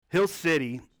Hill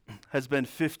City has been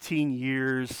 15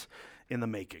 years in the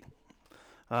making.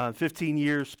 15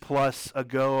 years plus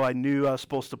ago, I knew I was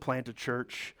supposed to plant a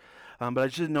church, but I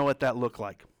just didn't know what that looked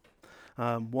like.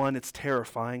 One, it's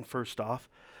terrifying, first off.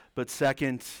 But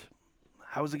second,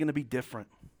 how is it going to be different?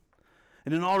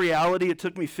 And in all reality, it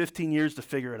took me 15 years to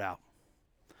figure it out.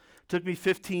 It took me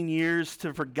 15 years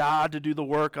for God to do the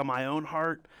work on my own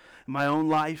heart, my own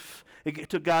life. It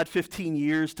took God 15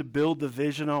 years to build the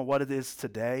vision on what it is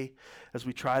today as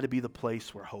we try to be the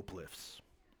place where hope lives.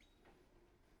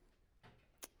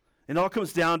 It all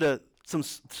comes down to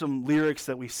some lyrics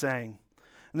that we sang.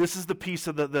 And this is the piece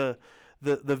of the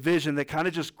vision that kind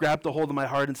of just grabbed a hold of my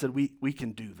heart and said, we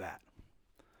can do that.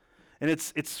 And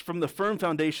it's from the Firm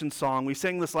Foundation song. We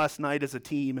sang this last night as a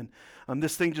team, and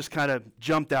this thing just kind of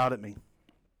jumped out at me.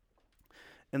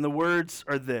 And the words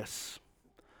are this: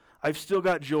 I've still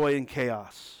got joy in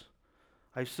chaos.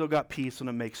 I've still got peace when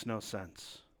it makes no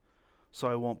sense. So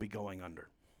I won't be going under.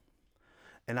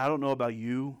 And I don't know about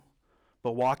you,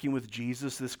 but walking with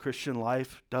Jesus, this Christian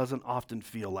life, doesn't often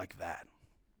feel like that.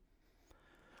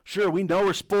 Sure, we know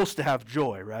we're supposed to have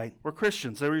joy, right? We're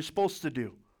Christians. That's what we're supposed to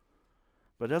do.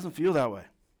 But it doesn't feel that way.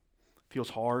 It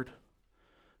feels hard. It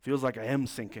feels like I am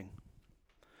sinking.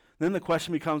 Then the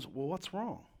question becomes, well, what's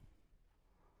wrong?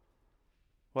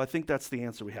 Well, I think that's the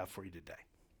answer we have for you today.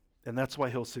 And that's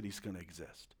why Hill City's going to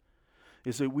exist.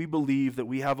 Is that we believe that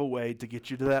we have a way to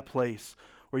get you to that place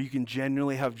where you can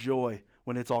genuinely have joy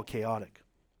when it's all chaotic.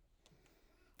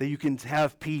 That you can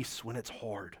have peace when it's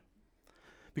hard.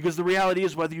 Because the reality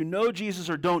is, whether you know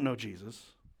Jesus or don't know Jesus,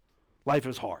 life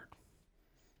is hard.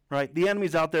 Right? The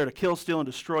enemy's out there to kill, steal, and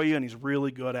destroy you, and he's really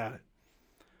good at it.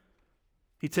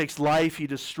 He takes life, he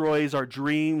destroys our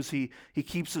dreams, he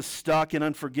keeps us stuck in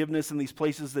unforgiveness in these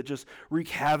places that just wreak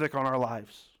havoc on our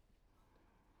lives.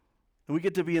 And we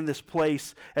get to be in this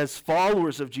place as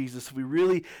followers of Jesus if we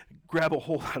really grab a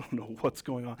hold, I don't know what's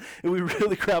going on, and we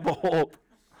really grab a hold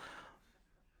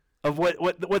of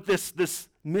what this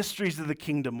mysteries of the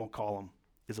kingdom, we'll call them,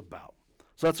 is about.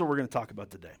 So that's what we're going to talk about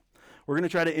today. We're going to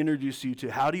try to introduce you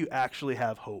to how do you actually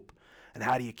have hope and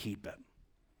how do you keep it.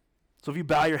 So if you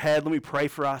bow your head, let me pray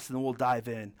for us and then we'll dive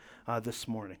in this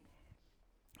morning.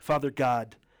 Father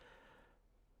God,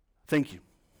 thank you.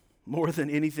 More than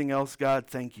anything else, God,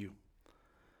 thank you.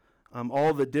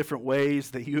 All the different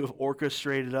ways that you have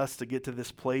orchestrated us to get to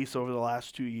this place over the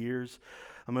last 2 years.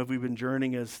 As we've been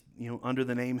journeying as, under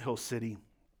the name Hill City.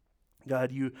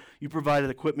 God, you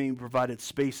provided equipment, you provided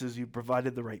spaces, you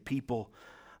provided the right people.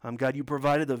 God, you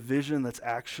provided the vision that's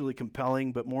actually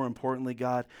compelling, but more importantly,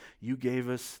 God, you gave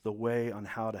us the way on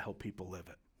how to help people live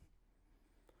it.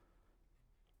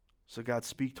 So God,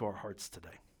 speak to our hearts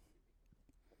today.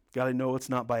 God, I know it's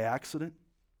not by accident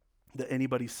that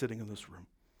anybody's sitting in this room.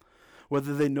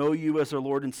 Whether they know you as their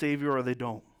Lord and Savior or they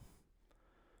don't.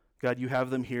 God, you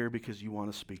have them here because you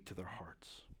want to speak to their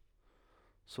hearts.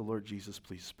 So Lord Jesus,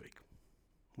 please speak.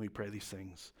 We pray these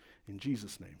things in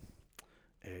Jesus' name.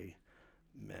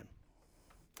 Amen.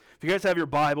 If you guys have your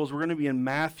Bibles, we're going to be in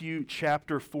Matthew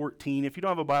chapter 14. If you don't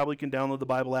have a Bible, you can download the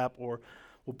Bible app, or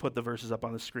we'll put the verses up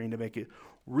on the screen to make it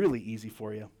really easy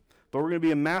for you. But we're going to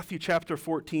be in Matthew chapter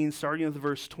 14, starting with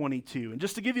verse 22. And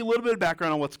just to give you a little bit of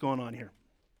background on what's going on here.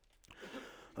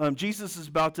 Jesus is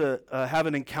about to have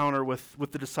an encounter with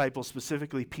the disciples,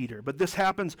 specifically Peter. But this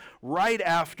happens right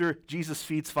after Jesus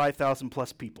feeds 5,000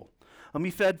 plus people.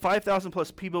 He fed 5,000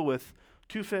 plus people with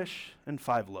 2 fish and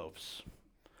 5 loaves.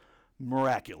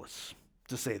 Miraculous,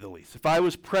 to say the least. If I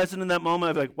was present in that moment,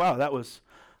 I'd be like, wow, that was,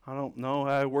 I don't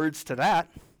know words to that.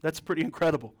 That's pretty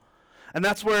incredible. And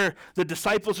that's where the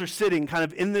disciples are sitting kind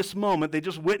of in this moment. They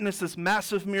just witnessed this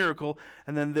massive miracle,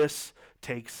 and then this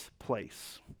takes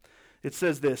place. It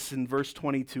says this in verse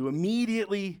 22,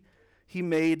 immediately he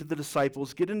made the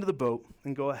disciples get into the boat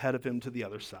and go ahead of him to the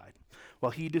other side,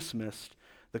 while he dismissed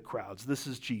the crowds. This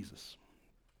is Jesus.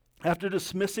 After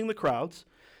dismissing the crowds,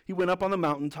 he went up on the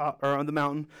mountain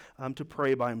to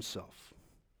pray by himself.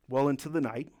 Well into the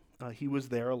night, he was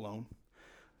there alone.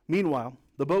 Meanwhile,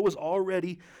 the boat was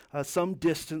already some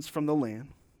distance from the land,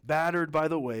 battered by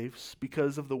the waves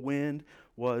because of the wind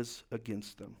was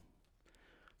against them.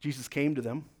 Jesus came to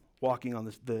them, walking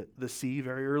on the sea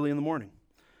very early in the morning.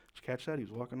 Did you catch that? He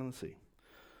was walking on the sea.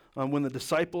 When the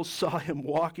disciples saw him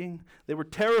walking, they were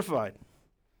terrified.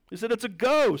 They said, "It's a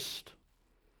ghost."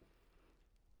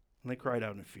 And they cried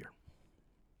out in fear.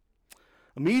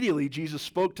 Immediately, Jesus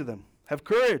spoke to them. "Have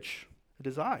courage. It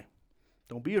is I.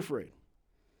 Don't be afraid."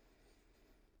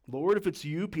 "Lord, if it's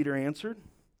you," Peter answered,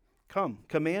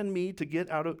 command me to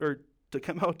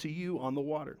come out to you on the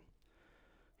water."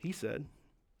 He said,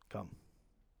 "Come."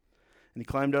 And he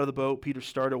climbed out of the boat. Peter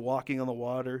started walking on the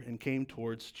water and came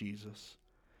towards Jesus.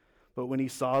 But when he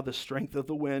saw the strength of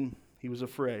the wind, he was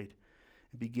afraid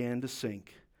and began to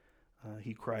sink.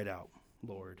 He cried out,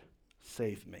 "Lord,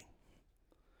 save me."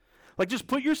 Like, just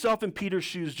put yourself in Peter's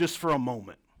shoes just for a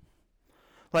moment.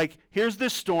 Like, here's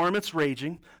this storm, it's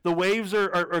raging. The waves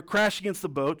are crashing against the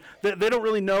boat. They don't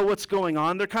really know what's going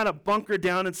on. They're kind of bunkered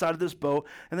down inside of this boat.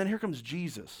 And then here comes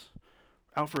Jesus,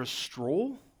 out for a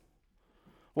stroll,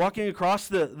 walking across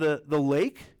the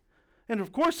lake. And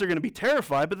of course they're going to be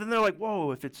terrified, but then they're like,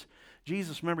 whoa, if it's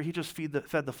Jesus, remember, he just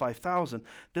fed the 5,000.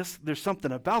 There's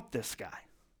something about this guy.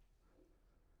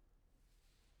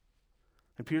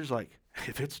 And Peter's like,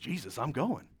 if it's Jesus, I'm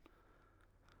going.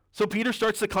 So Peter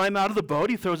starts to climb out of the boat.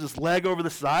 He throws his leg over the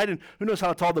side, and who knows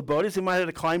how tall the boat is. He might have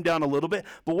to climb down a little bit.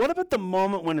 But what about the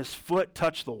moment when his foot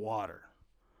touched the water?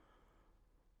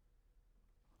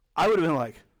 I would have been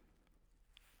like,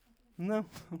 no,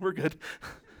 we're good.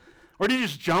 Or did he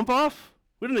just jump off?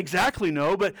 We don't exactly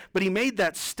know, but he made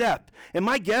that step. And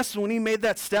my guess, when he made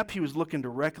that step, he was looking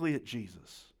directly at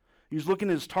Jesus. He was looking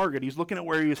at his target. He was looking at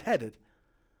where he was headed.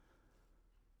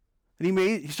 And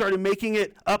he started making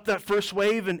it up that first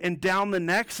wave and down the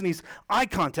next, and he's eye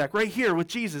contact right here with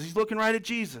Jesus. He's looking right at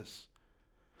Jesus.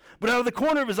 But out of the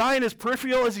corner of his eye and his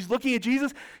peripheral, as he's looking at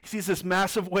Jesus, he sees this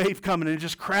massive wave coming, and it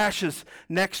just crashes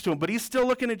next to him. But he's still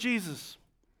looking at Jesus.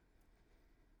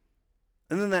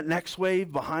 And then that next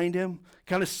wave behind him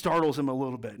kind of startles him a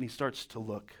little bit, and he starts to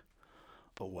look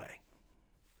away.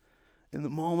 In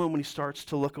the moment when he starts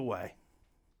to look away,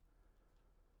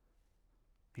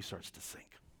 he starts to sink.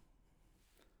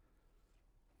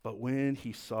 But when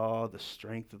he saw the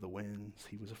strength of the winds,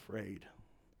 he was afraid.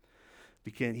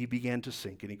 He began to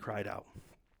sink, and he cried out,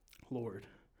 "Lord,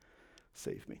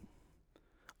 save me."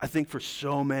 I think for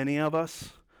so many of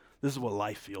us, this is what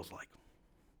life feels like.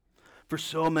 For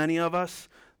so many of us,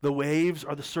 the waves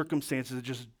are the circumstances that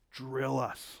just drill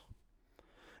us.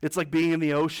 It's like being in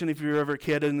the ocean. If you're ever a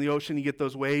kid in the ocean, you get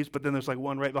those waves, but then there's like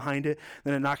one right behind it,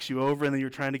 then it knocks you over, and then you're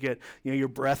trying to get your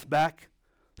breath back.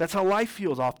 That's how life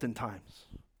feels oftentimes.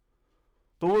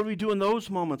 But what do we do in those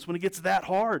moments when it gets that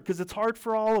hard? Because it's hard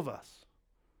for all of us.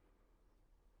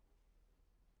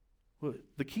 Well,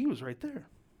 the key was right there.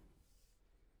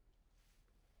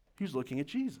 He was looking at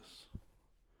Jesus.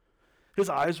 His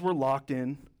eyes were locked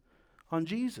in on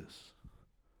Jesus.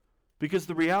 Because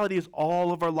the reality is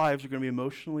all of our lives are going to be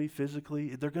emotionally,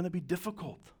 physically, they're going to be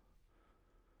difficult.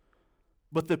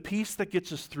 But the peace that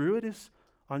gets us through it is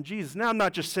on Jesus. Now, I'm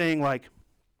not just saying like,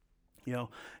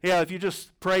 if you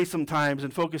just pray sometimes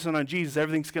and focus in on Jesus,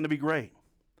 everything's going to be great.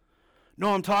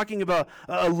 No, I'm talking about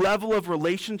a level of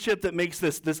relationship that makes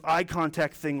this eye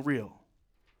contact thing real.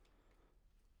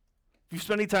 If you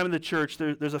spend any time in the church,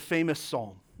 there's a famous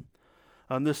psalm.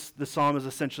 This psalm is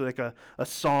essentially like a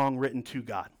song written to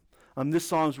God. This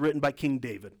song is written by King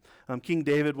David. King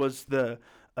David was the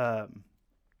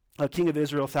king of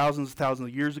Israel thousands of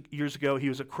years ago. He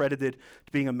was accredited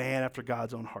to being a man after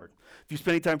God's own heart. If you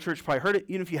spend any time in church, you've probably heard it.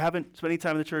 Even if you haven't spent any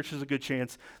time in the church, there's a good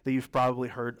chance that you've probably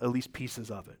heard at least pieces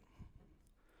of it.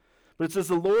 But it says,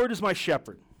 "The Lord is my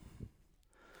shepherd.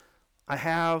 I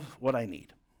have what I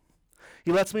need.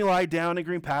 He lets me lie down in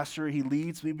green pasture. He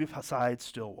leads me beside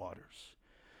still waters.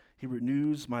 He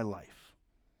renews my life.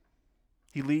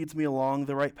 He leads me along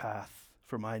the right path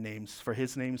for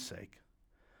his name's sake.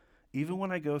 Even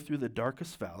when I go through the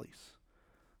darkest valleys,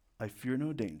 I fear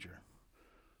no danger,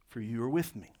 for you are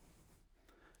with me."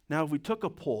 Now, if we took a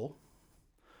poll,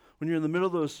 when you're in the middle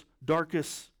of those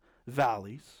darkest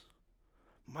valleys,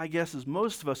 my guess is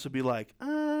most of us would be like,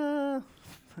 I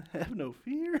have no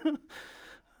fear.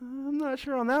 I'm not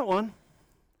sure on that one.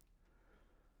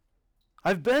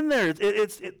 I've been there.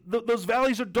 Those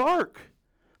valleys are dark.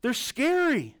 They're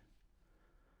scary.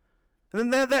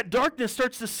 And then that darkness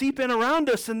starts to seep in around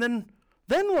us, and then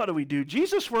what do we do?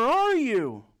 Jesus, where are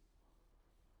you?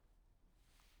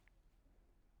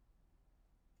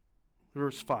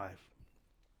 Verse 5.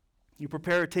 You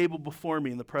prepare a table before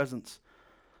me in the presence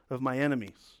of my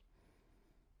enemies.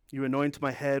 You anoint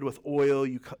my head with oil,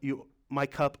 my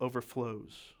cup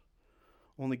overflows.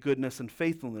 Only goodness and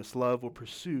faithfulness, love will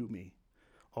pursue me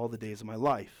all the days of my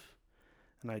life,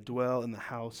 and I dwell in the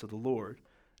house of the Lord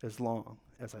as long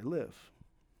as I live.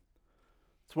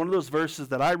 It's one of those verses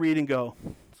that I read and go,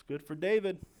 it's good for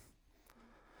David.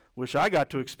 Wish I got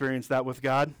to experience that with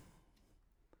God.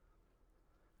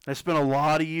 I spent a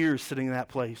lot of years sitting in that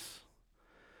place.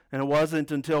 And it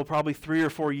wasn't until probably 3 or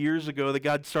 4 years ago that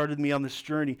God started me on this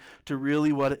journey to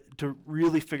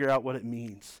really figure out what it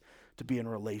means to be in a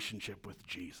relationship with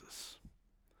Jesus.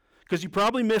 Because you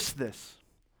probably missed this.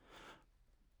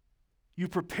 You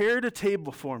prepared a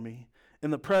table for me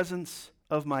in the presence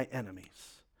of my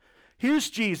enemies. Here's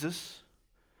Jesus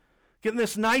getting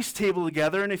this nice table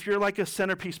together, and if you're like a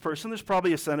centerpiece person, there's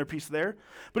probably a centerpiece there,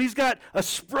 but he's got a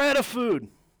spread of food.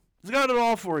 He's got it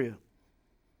all for you.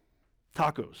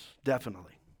 Tacos,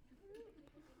 definitely.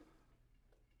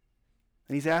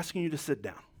 And he's asking you to sit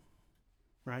down,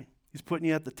 right? He's putting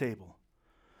you at the table.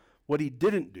 What he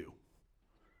didn't do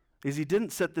is he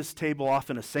didn't set this table off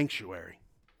in a sanctuary,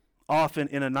 often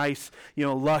in a nice,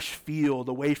 lush field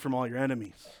away from all your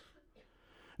enemies.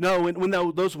 No, when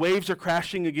those waves are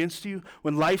crashing against you,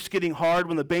 when life's getting hard,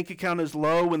 when the bank account is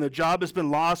low, when the job has been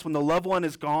lost, when the loved one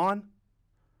is gone,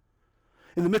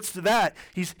 in the midst of that,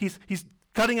 he's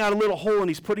cutting out a little hole and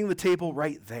he's putting the table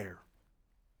right there.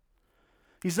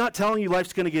 He's not telling you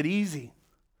life's going to get easy.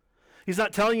 He's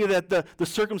not telling you that the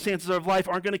circumstances of life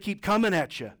aren't going to keep coming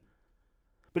at you.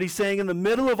 But he's saying in the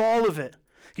middle of all of it,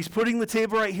 he's putting the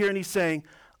table right here and he's saying,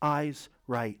 eyes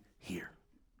right here.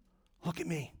 Look at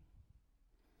me.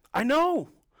 I know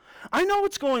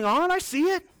what's going on. I see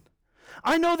it.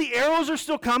 I know the arrows are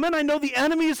still coming. I know the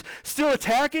enemy is still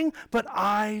attacking, but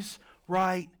eyes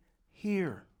right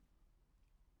here.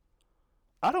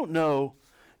 I don't know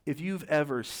if you've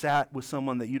ever sat with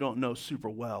someone that you don't know super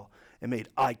well and made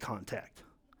eye contact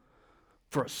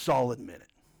for a solid minute.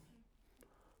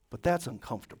 But that's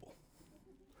uncomfortable.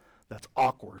 That's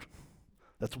awkward.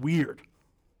 That's weird.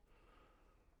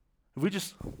 If we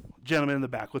just, gentleman in the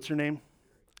back, what's your name?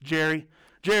 Jerry,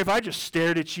 if I just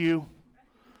stared at you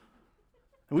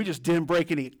and we just didn't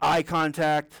break any eye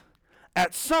contact,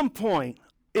 at some point,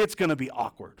 it's going to be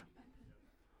awkward.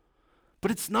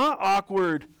 But it's not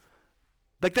awkward.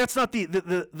 Like, that's not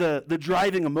the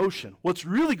driving emotion. What's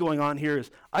really going on here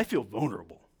is I feel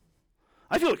vulnerable.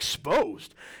 I feel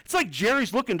exposed. It's like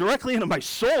Jerry's looking directly into my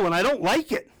soul, and I don't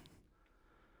like it.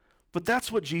 But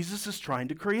that's what Jesus is trying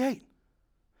to create.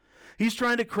 He's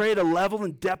trying to create a level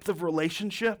and depth of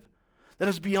relationship that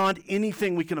is beyond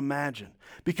anything we can imagine.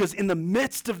 Because in the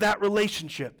midst of that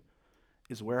relationship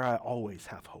is where I always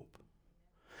have hope.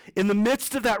 In the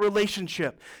midst of that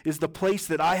relationship is the place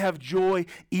that I have joy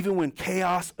even when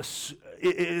chaos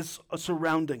is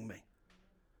surrounding me.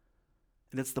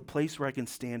 And it's the place where I can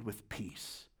stand with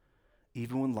peace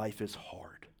even when life is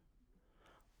hard.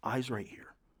 Eyes right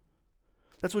here.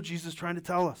 That's what Jesus is trying to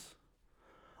tell us.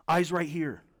 Eyes right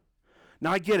here.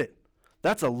 Now I get it.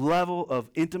 That's a level of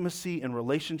intimacy and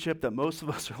relationship that most of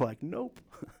us are like, nope,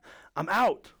 I'm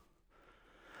out.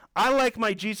 I like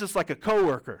my Jesus like a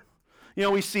coworker.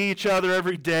 We see each other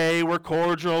every day, we're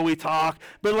cordial, we talk,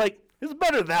 but it's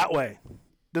better that way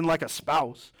than like a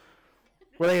spouse,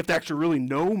 where they have to actually really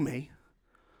know me.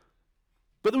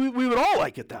 But we would all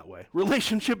like it that way.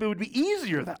 Relationship, it would be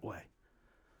easier that way.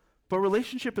 But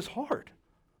relationship is hard.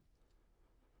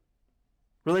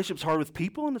 Relationship's hard with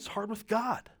people and it's hard with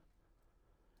God.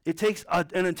 It takes an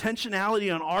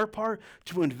intentionality on our part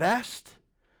to invest.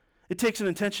 It takes an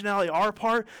intentionality on our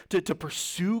part to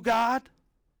pursue God.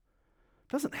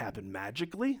 It doesn't happen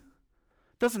magically.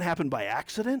 It doesn't happen by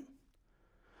accident.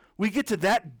 We get to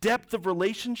that depth of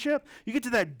relationship. You get to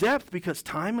that depth because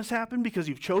time has happened, because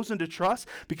you've chosen to trust,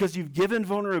 because you've given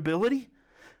vulnerability,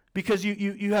 because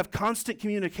you have constant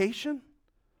communication.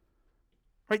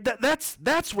 Right?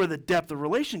 That's where the depth of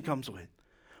relation comes with.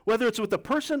 Whether it's with a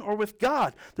person or with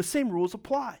God, the same rules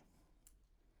apply.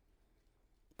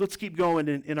 Let's keep going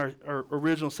in our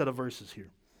original set of verses here,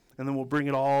 and then we'll bring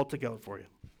it all together for you.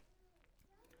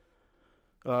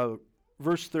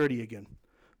 Verse 30 again.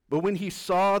 But when he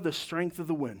saw the strength of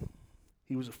the wind,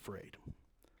 he was afraid.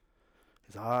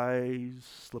 His eyes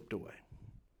slipped away.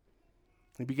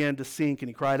 He began to sink, and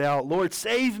he cried out, "Lord,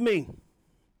 save me!"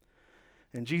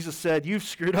 And Jesus said, "You've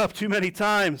screwed up too many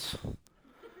times.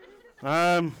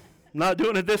 I'm not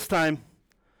doing it this time.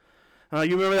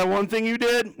 You remember that one thing you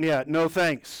did? Yeah, no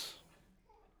thanks."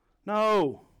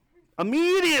 No.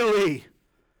 Immediately,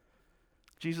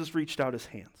 Jesus reached out his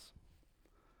hands.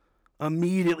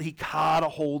 Immediately, he caught a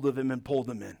hold of him and pulled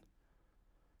him in.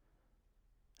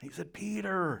 He said,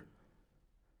 Peter,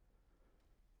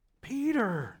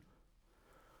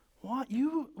 what,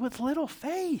 you with little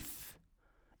faith?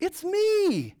 It's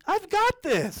me. I've got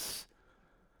this.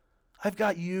 I've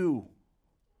got you.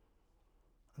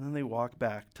 And then they walk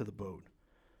back to the boat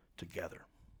together,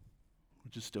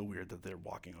 which is still weird that they're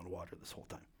walking on water this whole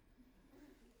time.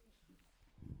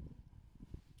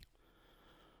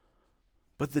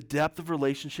 But the depth of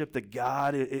relationship that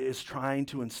God is trying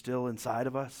to instill inside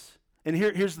of us. And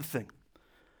here's the thing.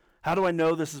 How do I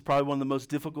know this is probably one of the most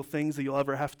difficult things that you'll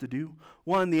ever have to do?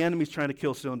 One, the enemy's trying to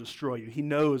kill, steal, and destroy you. He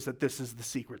knows that this is the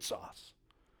secret sauce.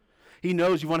 He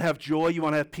knows you want to have joy, you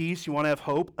want to have peace, you want to have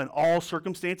hope in all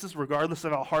circumstances, regardless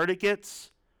of how hard it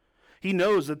gets. He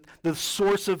knows that the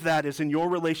source of that is in your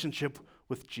relationship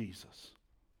with Jesus.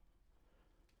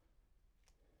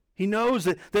 He knows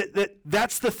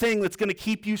that's the thing that's going to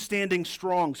keep you standing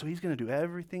strong. So he's going to do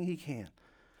everything he can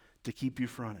to keep you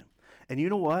from him. And you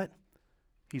know what?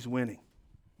 He's winning.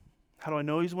 How do I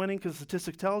know he's winning? Because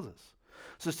statistics tells us.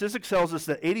 Statistics tells us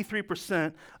that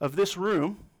 83% of this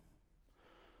room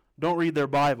don't read their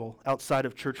Bible outside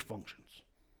of church functions.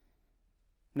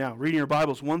 Now, reading your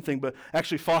Bible is one thing, but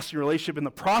actually fostering a relationship in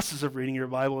the process of reading your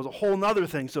Bible is a whole other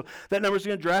thing. So that number is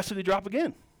going to drastically drop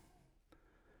again.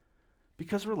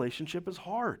 Because relationship is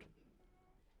hard.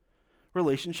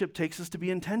 Relationship takes us to be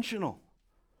intentional.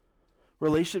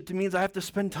 Relationship means I have to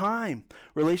spend time.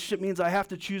 Relationship means I have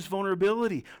to choose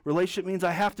vulnerability. Relationship means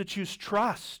I have to choose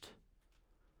trust.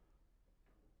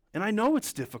 And I know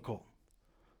it's difficult.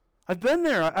 I've been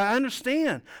there. I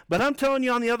understand. But I'm telling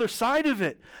you on the other side of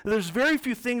it, there's very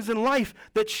few things in life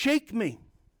that shake me.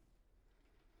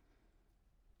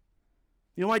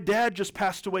 You know, my dad just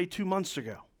passed away 2 months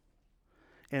ago.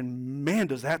 And man,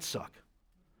 does that suck.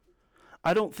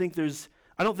 I don't think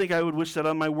I would wish that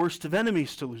on my worst of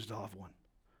enemies to lose a loved one.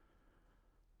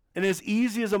 And as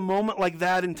easy as a moment like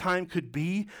that in time could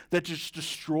be, that just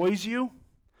destroys you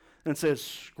and says,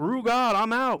 screw God,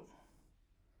 I'm out.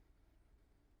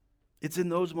 It's in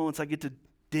those moments I get to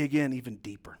dig in even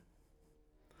deeper.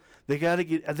 I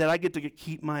get to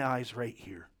keep my eyes right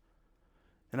here.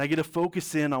 And I get to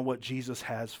focus in on what Jesus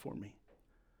has for me.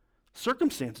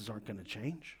 Circumstances aren't going to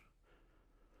change.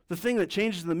 The thing that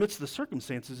changes in the midst of the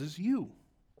circumstances is you.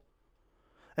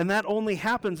 And that only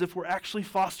happens if we're actually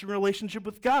fostering a relationship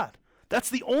with God. That's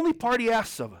the only part he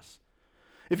asks of us.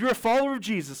 If you're a follower of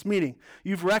Jesus, meaning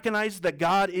you've recognized that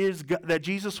that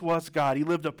Jesus was God. He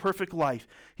lived a perfect life.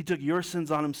 He took your sins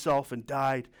on himself and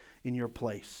died in your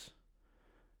place.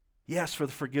 Yes, for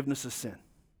the forgiveness of sin.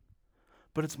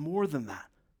 But it's more than that.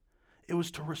 It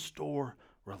was to restore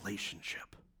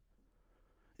relationship.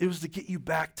 It was to get you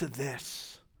back to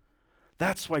this.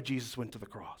 That's why Jesus went to the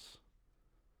cross.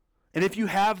 And if you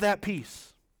have that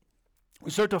peace, we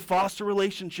start to foster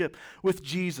relationship with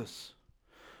Jesus.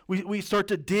 We start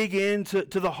to dig into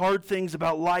the hard things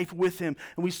about life with him,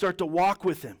 and we start to walk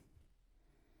with him.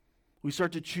 We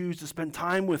start to choose to spend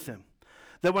time with him.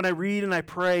 That when I read and I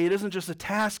pray, it isn't just a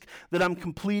task that I'm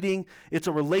completing, it's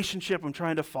a relationship I'm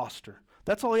trying to foster.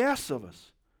 That's all he asks of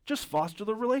us. Just foster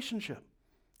the relationship.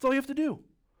 That's all you have to do.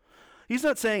 He's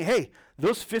not saying, hey,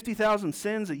 those 50,000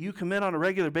 sins that you commit on a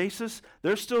regular basis,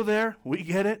 they're still there. We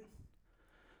get it.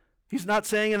 He's not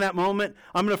saying in that moment,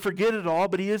 I'm going to forget it all,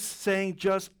 but he is saying,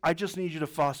 I just need you to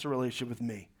foster a relationship with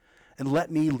me and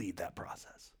let me lead that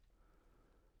process.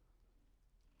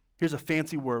 Here's a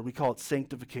fancy word. We call it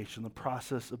sanctification, the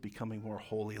process of becoming more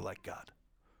holy like God.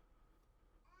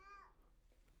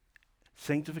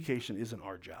 Sanctification isn't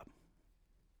our job.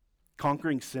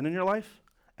 Conquering sin in your life,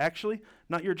 actually,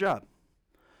 not your job.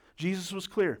 Jesus was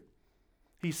clear.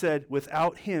 He said,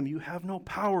 without him, you have no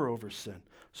power over sin.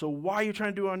 So why are you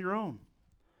trying to do it on your own?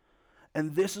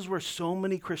 And this is where so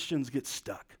many Christians get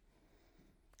stuck.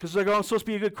 Because they're going, I'm supposed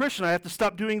to be a good Christian. I have to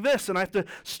stop doing this, and I have to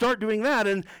start doing that.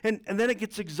 And then it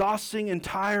gets exhausting and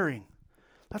tiring.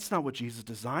 That's not what Jesus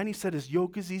designed. He said his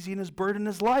yoke is easy and his burden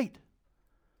is light.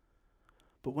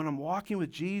 But when I'm walking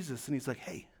with Jesus, and he's like,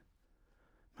 hey,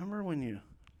 remember when you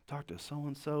talked to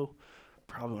so-and-so?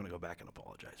 Probably want to go back and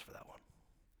apologize for that one.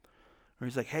 Or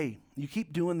he's like, hey, you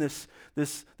keep doing this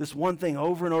one thing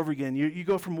over and over again. You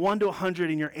go from 1 to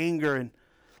 100 in your anger, and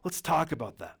let's talk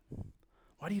about that.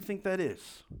 Why do you think that is?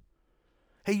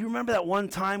 Hey, you remember that one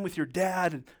time with your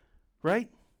dad, right?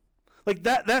 Like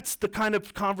that's the kind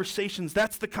of conversations,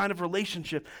 that's the kind of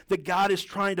relationship that God is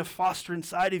trying to foster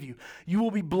inside of you. You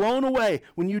will be blown away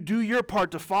when you do your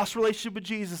part to foster a relationship with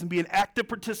Jesus and be an active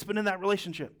participant in that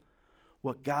relationship.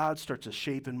 What God starts to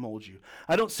shape and mold you.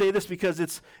 I don't say this because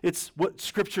it's what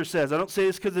Scripture says. I don't say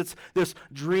this because it's this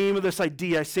dream or this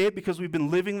idea. I say it because we've been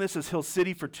living this as Hill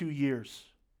City for 2 years.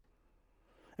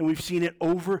 And we've seen it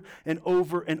over and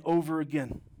over and over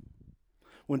again.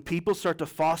 When people start to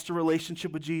foster a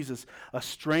relationship with Jesus, a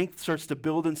strength starts to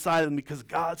build inside them because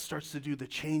God starts to do the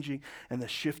changing and the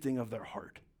shifting of their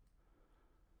heart.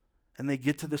 And they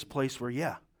get to this place where,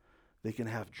 yeah, they can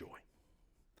have joy.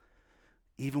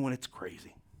 Even when it's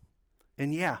crazy.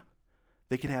 And yeah,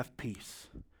 they can have peace,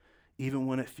 even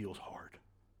when it feels hard.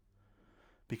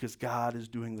 Because God is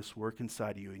doing this work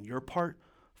inside of you. And your part,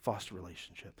 foster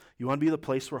relationship. You want to be the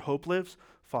place where hope lives?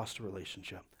 Foster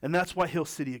relationship. And that's why Hill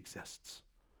City exists.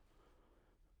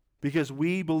 Because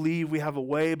we believe we have a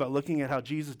way by looking at how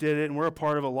Jesus did it, and we're a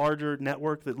part of a larger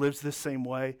network that lives this same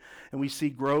way, and we see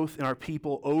growth in our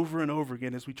people over and over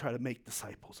again as we try to make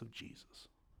disciples of Jesus.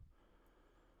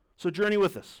 So journey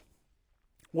with us.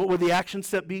 What would the action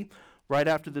step be? Right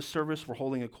after this service, we're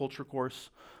holding a culture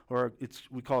course, or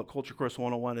we call it Culture Course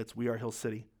 101. It's We Are Hill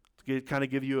City. To kind of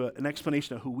give you an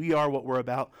explanation of who we are, what we're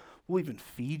about. We'll even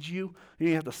feed you. You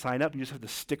don't have to sign up. You just have to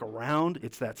stick around.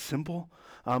 It's that simple.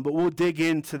 But we'll dig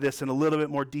into this in a little bit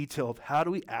more detail of how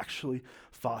do we actually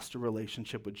foster a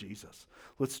relationship with Jesus.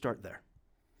 Let's start there.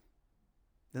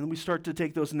 Then we start to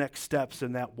take those next steps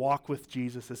in that walk with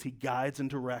Jesus as he guides and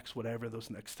directs whatever those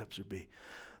next steps would be.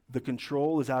 The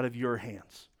control is out of your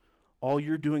hands. All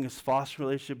you're doing is foster a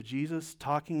relationship with Jesus,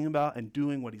 talking about and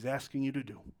doing what he's asking you to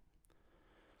do.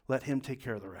 Let him take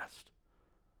care of the rest.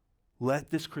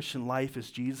 Let this Christian life, as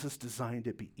Jesus designed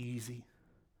it, be easy,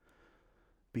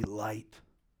 be light,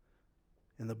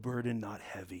 and the burden not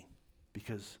heavy,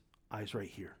 because eyes right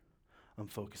here. I'm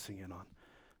focusing in on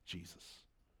Jesus.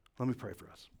 Let me pray for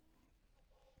us.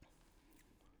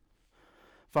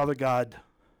 Father God,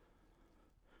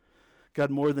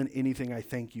 more than anything, I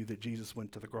thank you that Jesus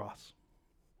went to the cross.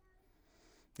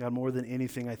 God, more than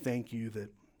anything, I thank you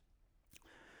that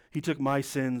he took my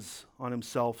sins on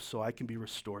himself so I can be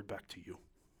restored back to you.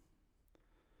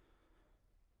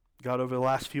 God, over the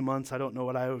last few months, I don't know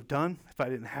what I would have done if I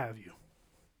didn't have you.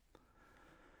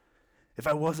 If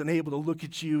I wasn't able to look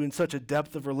at you in such a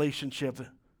depth of relationship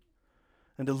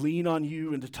and to lean on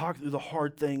you and to talk through the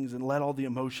hard things and let all the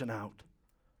emotion out.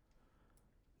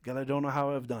 God, I don't know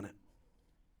how I've done it.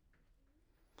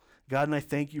 God, and I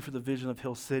thank you for the vision of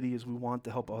Hill City as we want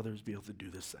to help others be able to do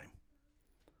the same.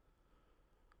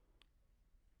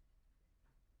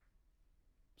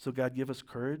 So God, give us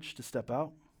courage to step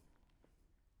out.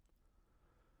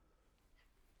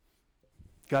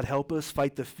 God, help us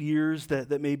fight the fears that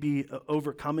may be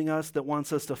overcoming us, that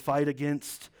wants us to fight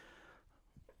against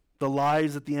the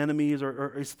lies that the enemy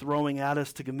is throwing at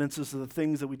us to convince us of the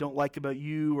things that we don't like about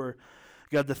you, or,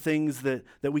 God, the things that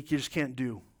we just can't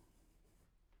do.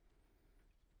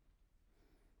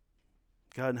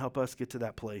 God, and help us get to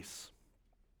that place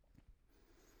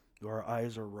where our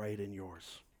eyes are right in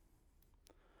yours.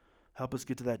 Help us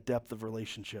get to that depth of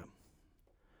relationship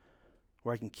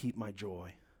where I can keep my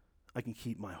joy, I can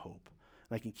keep my hope,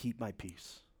 and I can keep my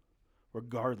peace,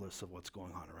 regardless of what's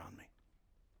going on around me.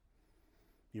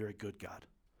 You're a good God,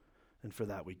 and for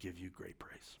that we give you great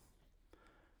praise.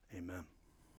 Amen.